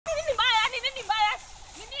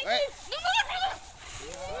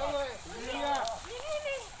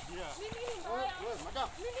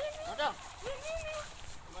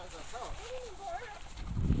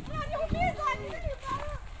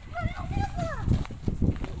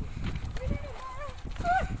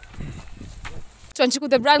to Wanjiku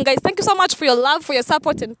The Brand, guys. Thank you so much for your love, for your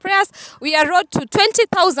support and prayers. We are road to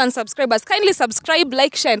 20,000 subscribers. Kindly subscribe,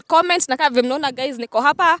 like, share and comment. Na kama mnaona guys, niko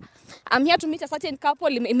hapa. I'm here to meet a certain couple.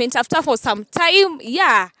 Imentafuta for some time.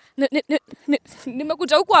 Yeah.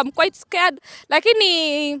 Nimekuja huku, I'm quite scared.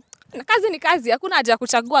 Lakini kazi ni kazi, hakuna haja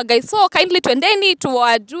kuchagua guys. So kindly twendeni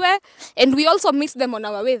tuwajue and we also meet them on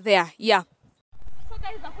our way there. Yeah. So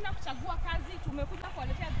guys, hakuna kuchagua kazi, tumekuja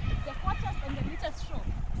kuwaletea the hottest and the latest show.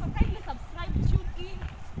 So kindly subscribe, tune in.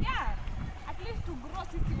 Yeah. At least to grow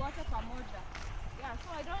sisi wote pamoja. Yeah, so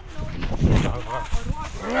I don't know if you are or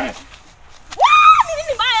what.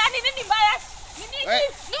 Nini mbaya? Nini mbaya? Nini?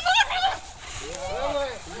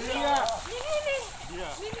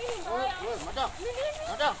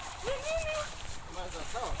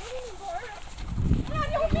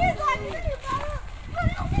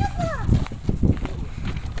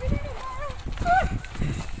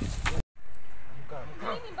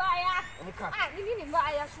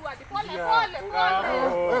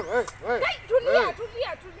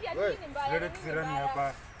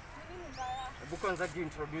 Kwanza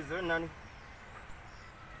introduce nani?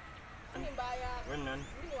 Nini mbaya? Wewe nani?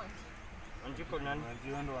 Wanjiku nani?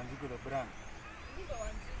 Wanjiku The Brand. Ndio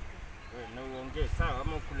Wanjiku. Wewe na uongee sawa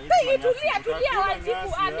ama kuna hizo manyasi? Tulia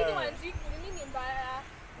Wanjiku. Mimi Wanjiku. Nini mbaya?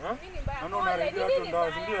 Nini mbaya? Naona unarejea tu ndio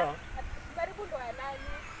ndio. Karibu ndo ya nani?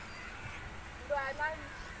 Ndo ya nani?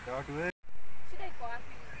 Ndio watu wengi. Shida iko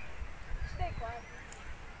wapi? Shida iko wapi?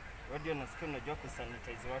 Wewe unasikia unajua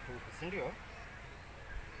kusanitize watu huko, si ndio?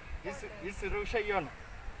 Yesi rusha iona.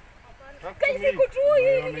 Kaisi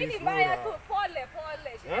kutui nini mbaya tu pole.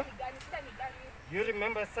 Shida ni gani? Shida ni gani? You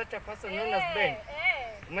remember such a person known as Ben?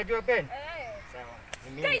 Unajua Ben? Sawa.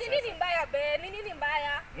 Nini mbaya Ben? Nini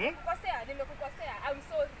mbaya? Nimekukosea. I'm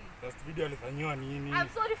sorry. Last video alifanywa nini? I'm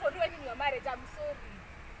sorry for ruining your marriage. I'm sorry.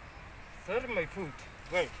 Sorry my foot.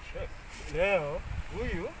 Wait, leo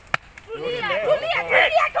huyu Tulia. Wewe.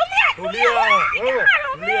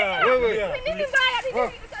 Nini mbaya?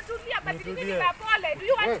 Tulia basi nini mbaya pole. Do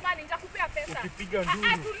you want money? Nitakupea pesa. Ukipiga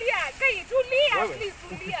nduru. Tulia. Kai tulia. Please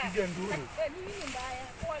tulia. Ukipiga nduru. Nini mbaya?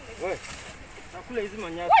 Pole. wewe. Nakula hizi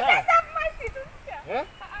manyasa.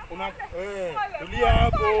 Tulia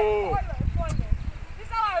hapo. Pole.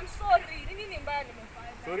 I'm sorry. Nini mbaya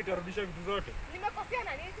nimefanya? Sorry tarudisha vitu zote. Nimekosea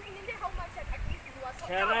na nini? Niende how much at least you are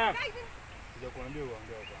sorry. Shara. Sijakuambia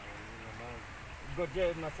uongee kwa mama.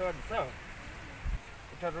 Ngoje maswali sawa?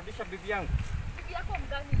 Utarudisha bibi yangu? Bibi yako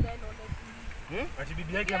mgani then honestly? Ati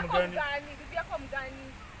bibi yake mgani? Bibi yako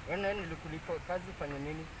mgani? Wewe nilikulipa kazi fanya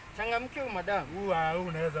nini? Changamke madam.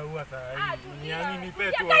 Unaweza saa hii. Ni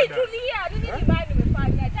nipe tu order. Tulia. Nini mbaya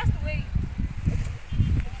nimefanya? Just wait.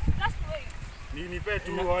 Nipe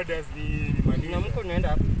tu orders ni maliza. Na mko unaenda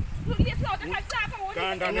hapa? Tulia sasa utakataa hapa uone.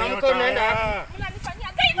 Kanda na mko unaenda hapa?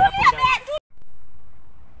 Mnanifanyia gani tulia?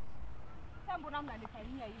 Sasa mbona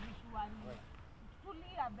mnanifanyia hivi shuani?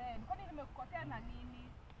 Tulia Ben. Kwani nimekukosea na nini?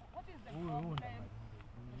 What is the problem?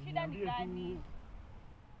 Shida ni gani?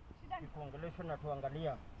 Kuongelesha na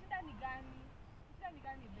tuangalia. Shida ni gani?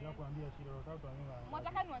 Ben? Nakwambia shida utatu mimi.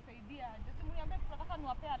 Mwataka niwasaidia. Sisi mniambie tunataka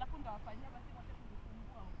niwapea alafu ndawafanyia basi wote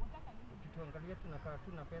kunisumbua. Unataka nini? Tuangalie tunakaa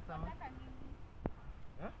tu na pesa ama? Unataka nini?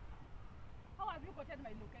 How have you gotten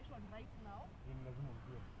my location right now? Lazima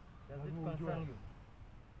ujue. Does it concern you?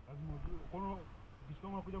 Lazima ujue. Kono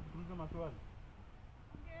kishikoma unakuja kutuliza maswali.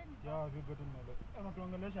 Ngeni. Ya vipi tunaelewa.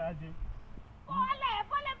 Unatuongelesha aje? Pole.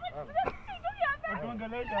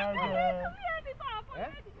 Unatuongelesha aje?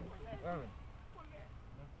 Wewe.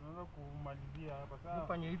 Tunaweza kumalizia hapa sasa.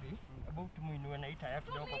 Ufanye hivi, hebu tumuinue na ita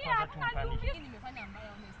yake kidogo kwanza tumpanishe. Mimi nimefanya mbaya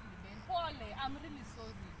honestly Ben. Pole, I'm really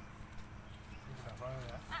sorry.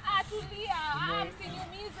 Tulia.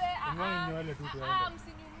 Msiniumize.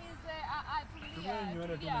 Msiniumize.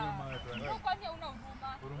 Tulia. Kwani una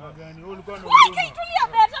huruma? Huruma gani? Wewe ulikuwa na huruma. Tulia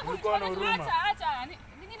beta. Ulikuwa na huruma. Acha.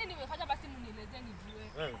 Nini nimefanya basi mnielezee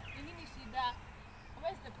nijue. Nini shida?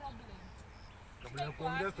 What is the problem? Kabla ya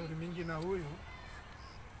kuongea story mingi na huyu.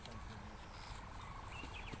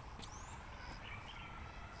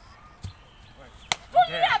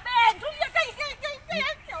 Tulia Ben. Tulia kai.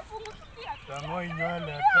 Tangoi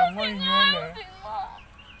nywele.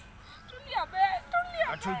 Tulia Ben. Tulia.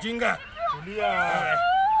 Atujinga. Tulia.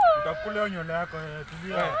 Utakula nywele yako.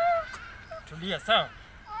 Tulia. Tulia sawa?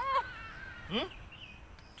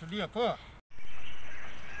 Tulia poa.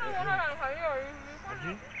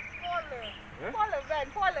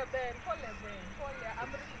 Pole Ben.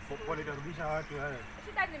 Pole tarudisha watu haya.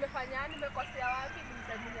 Shida nimefanya, nimekosea wapi?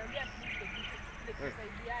 Mniambia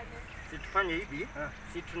tusaidiane. Si tufanye hivi,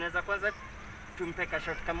 si tunaweza kwanza tumpe ka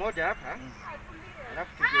shot kamoja hapa.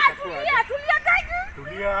 Alafu Tulia guys.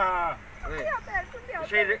 Tulia.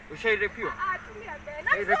 Ushairepiwa? Tulia Ben.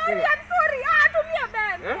 I'm sorry. Tulia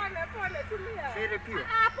Ben. Pole tulia. Ushairepiwa?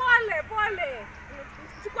 Pole.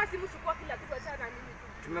 Chukua simu, chukua kila kitu, achana nini tu.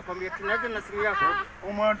 Tumekwambia tunaje na simu yako?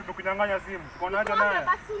 Umeona tumekunyang'anya simu. Tuko naje naye?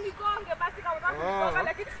 Basi unigonge basi kama unataka kunigonga,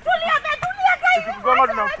 lakini tulia guys. Tukigonga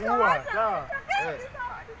tunakuua. Sawa.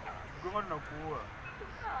 Tukigonga tunakuua.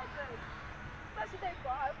 Basi dai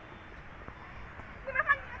kwa hapo.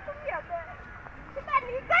 Nimefanya tulia Ben.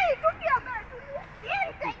 Sitani guys, tulia Ben, tulia.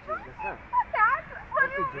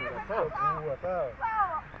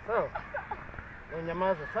 Sawa.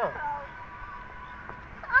 Nyamaza, sawa.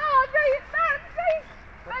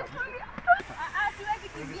 Siwezi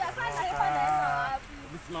kimbia sana, hapa naenda wapi?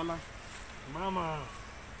 Simama. Mama.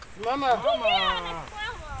 Simama.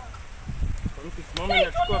 Ukisimama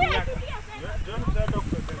inachukua miaka. Ndio mtaenda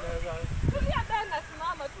kupeleza. Tulia bana,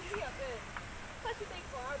 simama, tulia bana. Sasa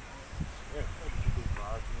iko wapi?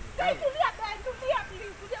 Tulia bana, tulia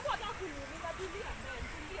please. Tulia kwa kunyumba, tulia bana,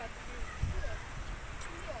 tulia please.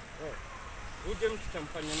 Uje mtu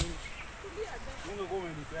tamfanya nini? Tulia bana. Mungu kwa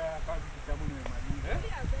umenipea kazi kitabu nimemaliza.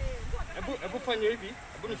 Tulia bana. Hebu fanya hivi.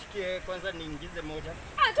 Hebu nishikie kwanza niingize moja.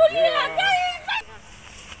 Tulia guys.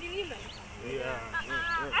 Nini?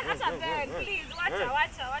 Acha Ben, please.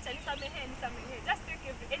 Wacha. Nisamehe. Just take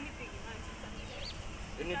anything you want.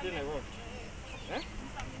 Anything I want.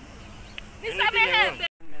 Nisamehe.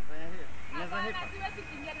 Naweza hapa. Siwezi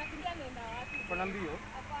kimbia, nakimbia naenda wapi? Kuna mbio?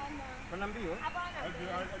 Hapana. Kuna mbio? Hapana.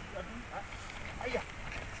 Aya.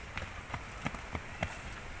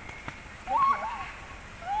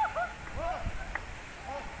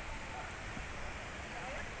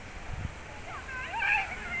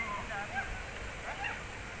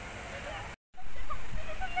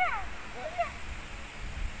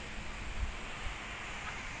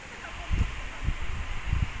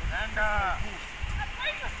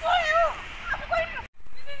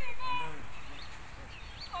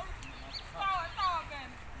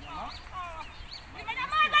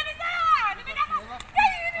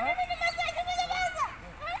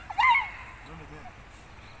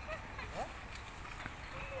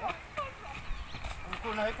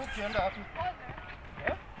 Ukienda wapi?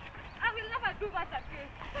 I will never do that again.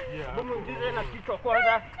 Hebu mwingize na kichwa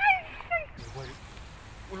kwanza.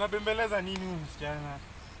 Unabembeleza nini huyu msichana?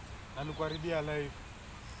 Alikuharibia life.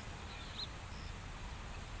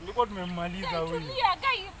 Nilikuwa tumemmaliza huyu. Tulia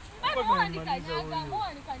guys. Mbona tumemmaliza huyu.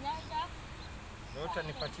 nikanyaga? Leo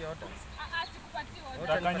utanipatia orders. Sikupatii orders.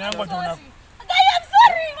 Utakanyangwa juu una Guys, I'm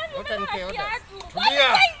sorry. Utanipatia orders.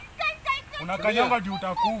 Tulia. Unakanyangwa juu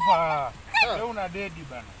utakufa. Leo una dedi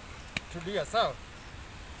bana. Tulia, sawa?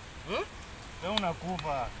 Leo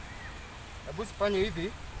unakufa. Hebu sifanye hivi.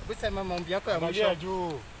 Hebu sema maombi yako ya Angalia mwisho.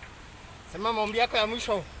 juu. Sema maombi yako ya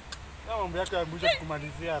mwisho. Na mambo yako ya mwisho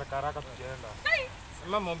kumalizia haraka tukienda.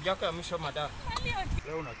 Sema maombi yako ya mwisho madam.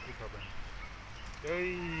 Leo unakufa bana. Leo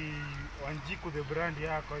hii Wanjiku The Brand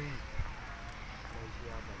yako hii. Naishi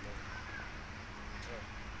hapa leo.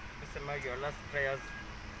 Sema your last prayers.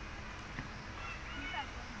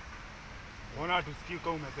 Mbona tusikii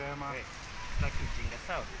kama umesema? Sitaki ujinga,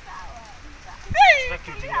 sawa?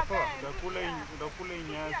 Sitaki ujinga, poa. Utakula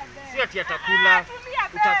nyasi. Si ati atakula.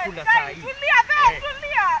 Utakula saa hii.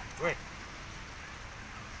 Tulia. Wewe.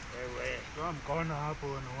 Toa mkono hapo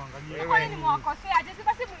na uangalie. Kwani nimewakosea? Je,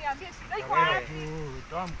 basi mniambie shida iko wapi?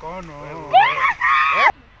 Toa mkono. Wewe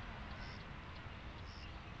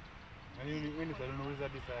ni saluni unauza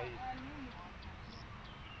hadi saa hii.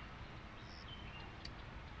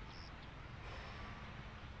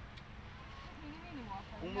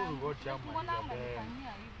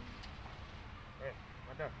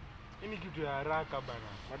 Madam. Hii ni kitu ya haraka bana.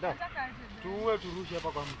 Madam. Tuwe turushe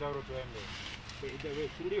hapa kwa mtaro tuende. Wewe,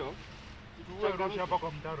 si ndio? Tuwe turushe hapa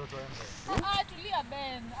kwa mtaro tuende. Tulia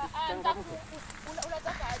Ben.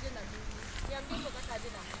 Unataka aje na mimi? Niambie unataka aje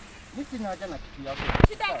na mimi. Mimi sina haja na kitu yako.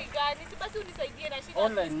 Shida ni gani? Si basi unisaidie na shida.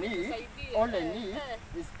 All I need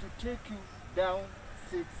is to take you down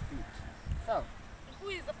 6 feet. Sawa? Who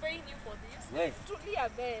is paying you for this? Wewe. Tulia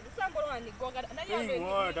Ben. Sasa mbona unanigonga? Nani ameni?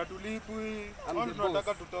 Wewe tatulipwi. Wao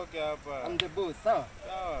tunataka tutoke hapa. I'm the boss, sawa?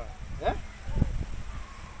 Sawa.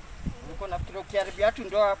 Uko nafikiri ukiharibia tu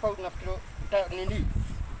ndio hapa unafikiri nini?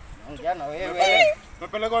 Ongea na wewe.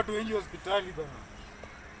 Napeleka watu wengi hospitali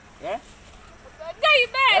bana. Gai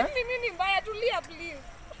Ben, nini mbaya? Tulia please.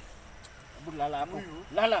 Hebu lala hapo.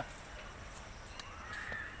 Lala.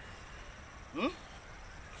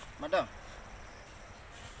 Madam.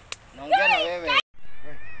 Naongea na wewe.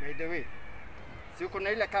 By the way. Si uko na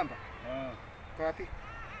ile kamba? Kwa wapi?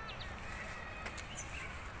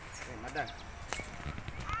 Madam.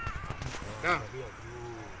 Madam.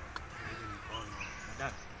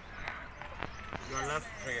 Madam. Your last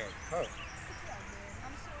prayer. Oh.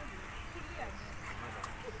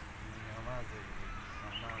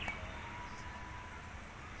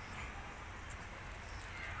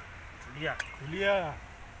 Tulia.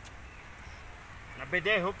 Na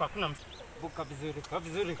bedee hapa hakuna buka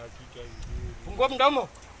vizuri. Fungua mdomo.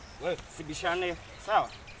 Wewe sibishane, sawa?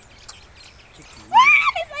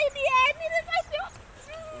 Nisaidie.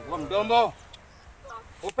 Fungua mdomo.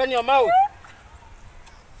 Open your mouth.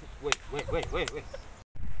 Wait.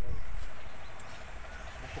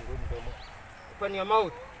 Fungua mdomo. Open your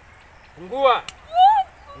mouth. Fungua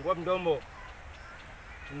mdomo.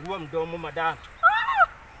 Fungua mdomo, madam.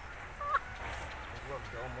 Fungua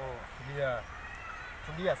mdomo.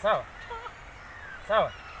 Tulia, sawa?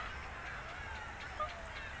 Sawa?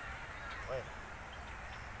 Wewe.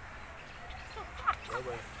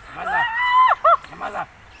 Maza.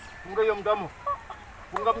 Funga hiyo mdomo.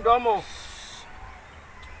 Funga mdomo.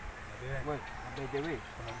 Wewe, wewe.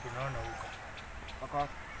 Kuna mtu naona huko. Paka.